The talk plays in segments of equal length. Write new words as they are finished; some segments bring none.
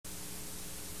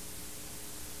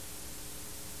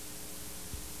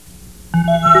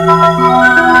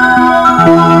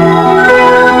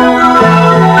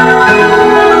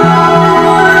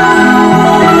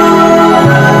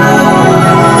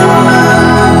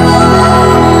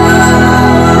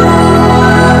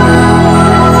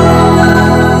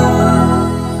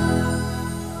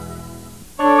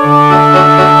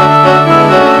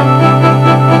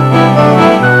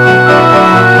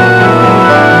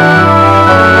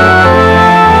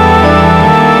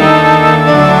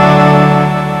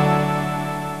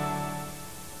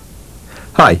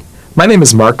Hi, my name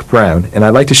is Mark Brown, and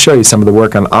I'd like to show you some of the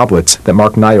work on Oblets that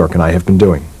Mark Nyyork and I have been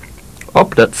doing.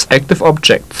 Oblets active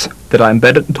objects that are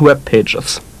embedded into web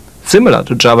pages, similar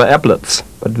to Java applets,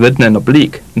 but written in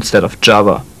Obliq instead of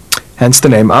Java. Hence the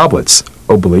name Oblets,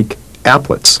 Obliq,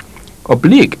 applets.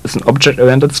 Obliq is an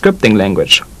object-oriented scripting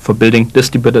language for building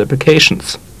distributed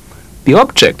applications. The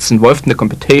objects involved in the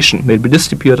computation may be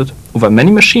distributed over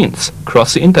many machines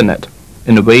across the internet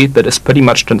in a way that is pretty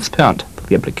much transparent to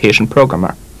the application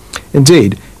programmer.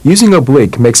 Indeed, using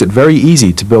Obliq makes it very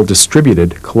easy to build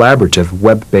distributed, collaborative,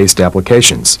 web-based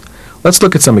applications. Let's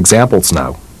look at some examples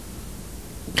now.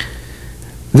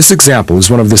 This example is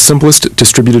one of the simplest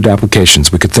distributed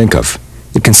applications we could think of.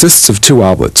 It consists of two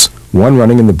oblets, one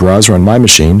running in the browser on my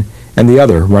machine and the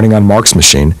other running on Mark's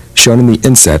machine, shown in the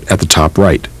inset at the top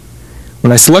right.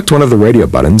 When I select one of the radio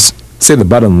buttons, say the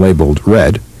button labeled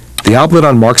red, the oblet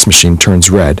on Mark's machine turns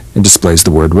red and displays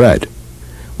the word red.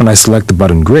 When I select the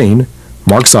button green,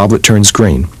 Mark's oblet turns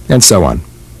green, and so on.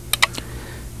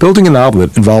 Building an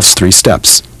oblet involves three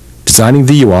steps: designing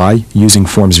the UI using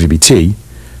Forms VBT,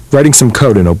 writing some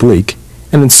code in Obliq,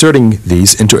 and inserting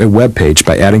these into a web page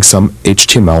by adding some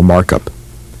HTML markup.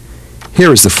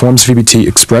 Here is the Forms VBT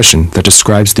expression that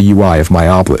describes the UI of my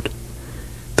oblet.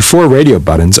 The four radio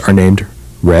buttons are named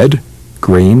red,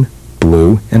 green,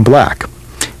 blue, and black,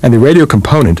 and the radio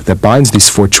component that binds these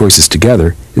four choices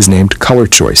together is named color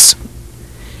choice.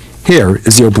 Here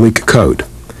is the Obliq code.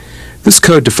 This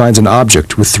code defines an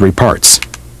object with three parts: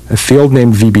 a field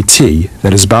named VBT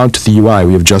that is bound to the UI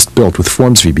we have just built with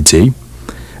Forms VBT,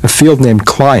 a field named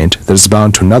client that is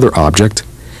bound to another object,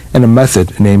 and a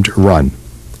method named run.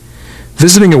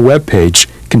 Visiting a web page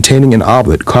containing an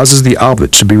oblet causes the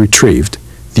oblet to be retrieved,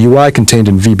 the UI contained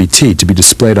in VBT to be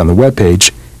displayed on the web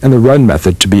page, and the run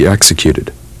method to be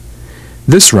executed.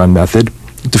 This run method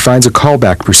defines a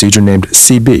callback procedure named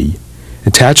CB,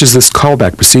 attaches this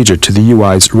callback procedure to the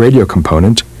UI's radio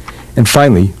component, and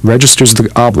finally registers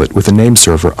the oblet with a name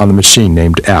server on the machine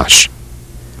named Ash.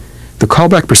 The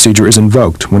callback procedure is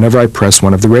invoked whenever I press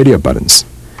one of the radio buttons.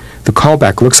 The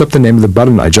callback looks up the name of the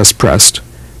button I just pressed,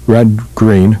 red,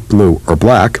 green, blue, or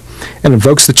black, and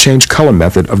invokes the change color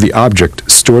method of the object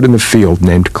stored in the field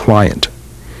named client.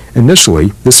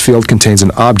 Initially, this field contains an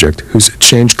object whose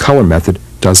change color method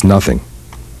does nothing.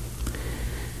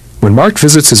 When Mark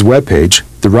visits his web page,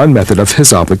 the run method of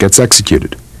his oblet gets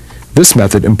executed. This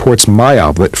method imports my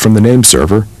oblet from the name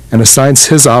server and assigns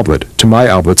his oblet to my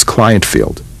oblet's client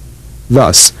field.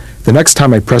 Thus, the next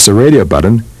time I press a radio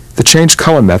button, the change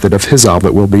color method of his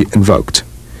oblet will be invoked.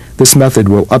 This method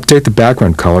will update the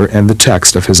background color and the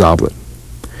text of his oblet.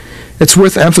 It's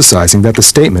worth emphasizing that the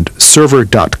statement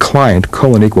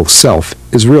server.client:=self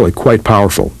is really quite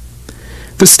powerful.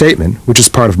 This statement, which is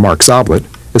part of Mark's oblet,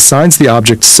 assigns the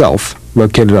object self,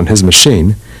 located on his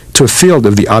machine, to a field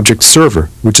of the object server,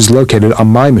 which is located on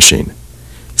my machine.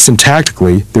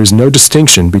 Syntactically, there is no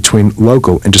distinction between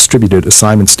local and distributed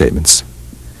assignment statements.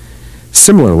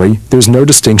 Similarly, there is no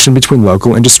distinction between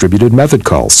local and distributed method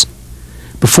calls.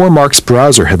 Before Mark's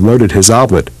browser had loaded his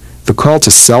oblet, the call to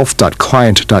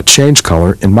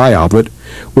self.client.changeColor in my oblet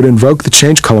would invoke the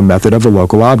changeColor method of a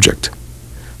local object.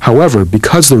 However,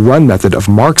 because the run method of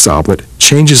Mark's oblet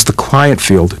changes the client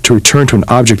field to return to an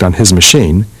object on his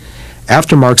machine,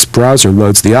 after Mark's browser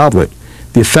loads the oblet,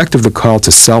 the effect of the call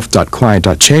to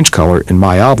self.client.changeColor in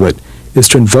my oblet is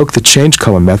to invoke the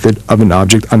changeColor method of an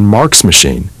object on Mark's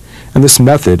machine, and this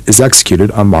method is executed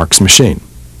on Mark's machine.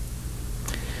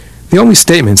 The only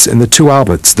statements in the two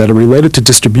oblets that are related to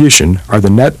distribution are the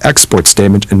net export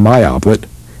statement in my oblet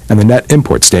and the net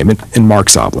import statement in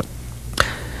Mark's oblet.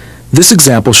 This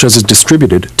example shows a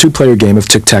distributed two-player game of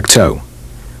tic-tac-toe.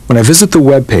 When I visit the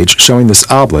web page showing this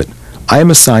oblet, I am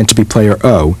assigned to be player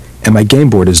O, and my game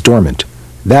board is dormant.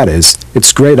 That is,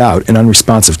 it's grayed out and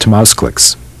unresponsive to mouse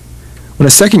clicks. When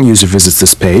a second user visits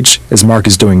this page, as Mark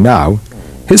is doing now,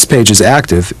 his page is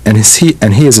active and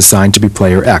he is assigned to be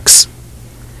player X.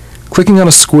 Clicking on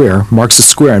a square marks a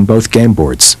square on both game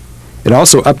boards. It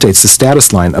also updates the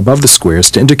status line above the squares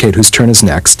to indicate whose turn is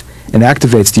next and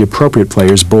activates the appropriate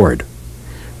player's board.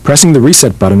 Pressing the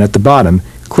reset button at the bottom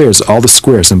clears all the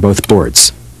squares on both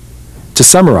boards. To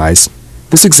summarize,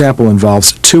 this example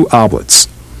involves two oblets.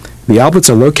 The oblets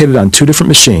are located on two different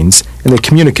machines, and they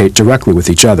communicate directly with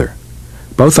each other.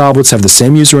 Both oblets have the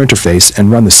same user interface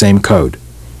and run the same code.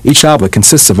 Each oblet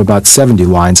consists of about 70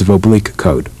 lines of Obliq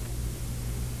code.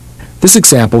 This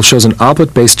example shows an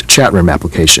oblet-based chat room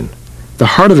application. The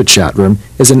heart of a chat room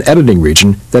is an editing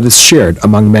region that is shared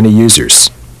among many users.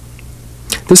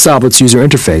 This oblet's user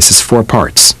interface is four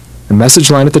parts: a message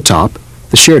line at the top,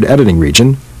 the shared editing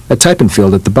region, a type-in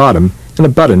field at the bottom, and a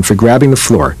button for grabbing the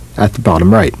floor at the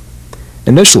bottom right.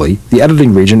 Initially, the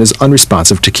editing region is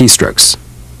unresponsive to keystrokes.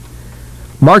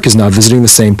 Mark is now visiting the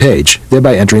same page,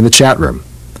 thereby entering the chat room.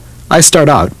 I start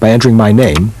out by entering my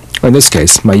name, or in this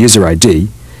case, my user ID,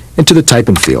 into the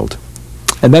type-in field,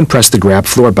 and then press the Grab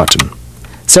Floor button.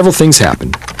 Several things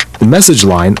happen. The message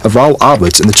line of all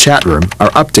oblets in the chat room are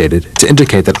updated to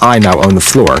indicate that I now own the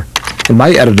floor, and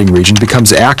my editing region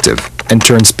becomes active and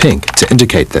turns pink to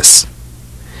indicate this.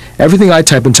 Everything I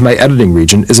type into my editing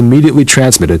region is immediately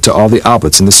transmitted to all the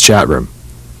oblets in this chat room.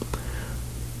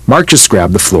 Mark just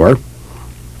grabbed the floor,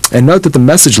 and note that the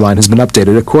message line has been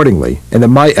updated accordingly, and that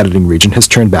my editing region has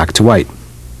turned back to white.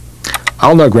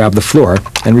 I'll now grab the floor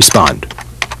and respond.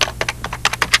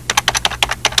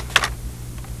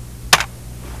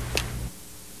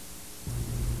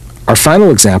 Our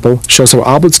final example shows how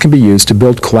oblets can be used to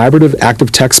build collaborative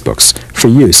active textbooks for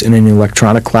use in an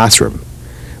electronic classroom.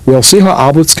 We'll see how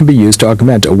oblets can be used to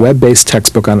augment a web-based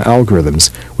textbook on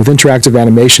algorithms with interactive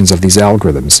animations of these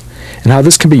algorithms, and how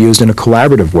this can be used in a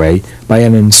collaborative way by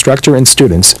an instructor and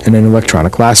students in an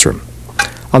electronic classroom.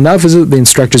 I'll now visit the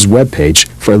instructor's web page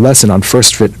for a lesson on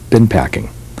first-fit bin packing.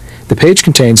 The page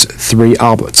contains three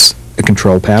oblets: a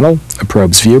control panel, a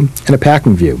probes view, and a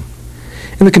packing view.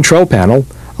 In the control panel,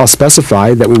 I'll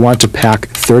specify that we want to pack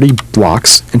 30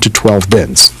 blocks into 12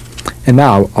 bins. And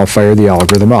now I'll fire the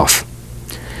algorithm off.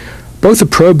 Both the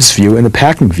probes view and the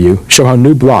packing view show how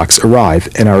new blocks arrive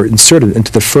and are inserted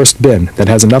into the first bin that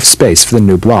has enough space for the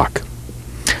new block.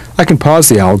 I can pause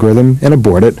the algorithm and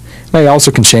abort it, and I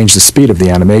also can change the speed of the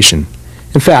animation.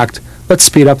 In fact, let's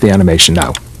speed up the animation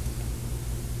now.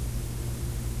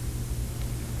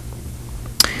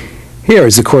 Here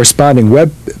is the corresponding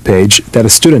web page that a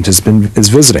student is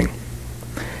visiting.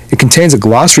 It contains a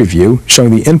glossary view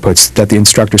showing the inputs that the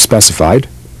instructor specified,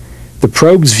 the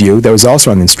probes view that was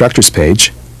also on the instructor's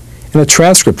page, and a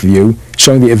transcript view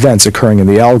showing the events occurring in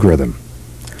the algorithm.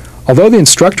 Although the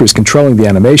instructor is controlling the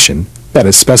animation, that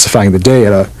is, specifying the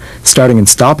data, starting and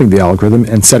stopping the algorithm,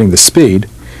 and setting the speed,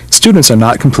 students are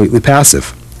not completely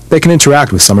passive. They can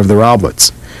interact with some of their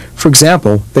oblets. For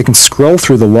example, they can scroll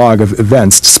through the log of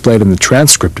events displayed in the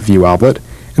transcript view oblet,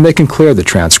 and they can clear the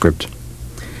transcript.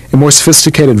 A more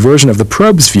sophisticated version of the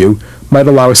probes view might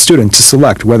allow a student to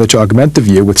select whether to augment the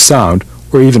view with sound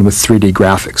or even with 3D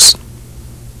graphics.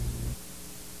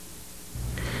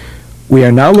 We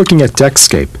are now looking at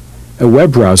Dexscape, a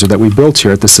web browser that we built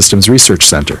here at the Systems Research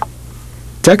Center.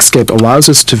 Dexscape allows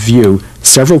us to view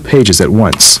several pages at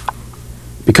once.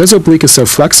 Because Obliq is so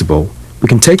flexible, we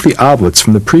can take the oblets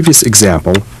from the previous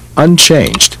example,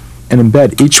 unchanged, and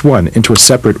embed each one into a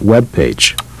separate web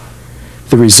page.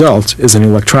 The result is an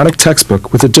electronic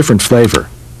textbook with a different flavor.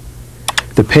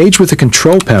 The page with the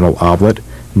control panel oblet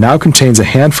now contains a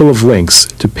handful of links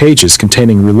to pages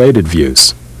containing related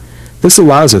views. This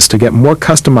allows us to get more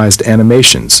customized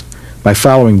animations by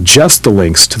following just the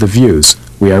links to the views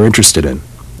we are interested in.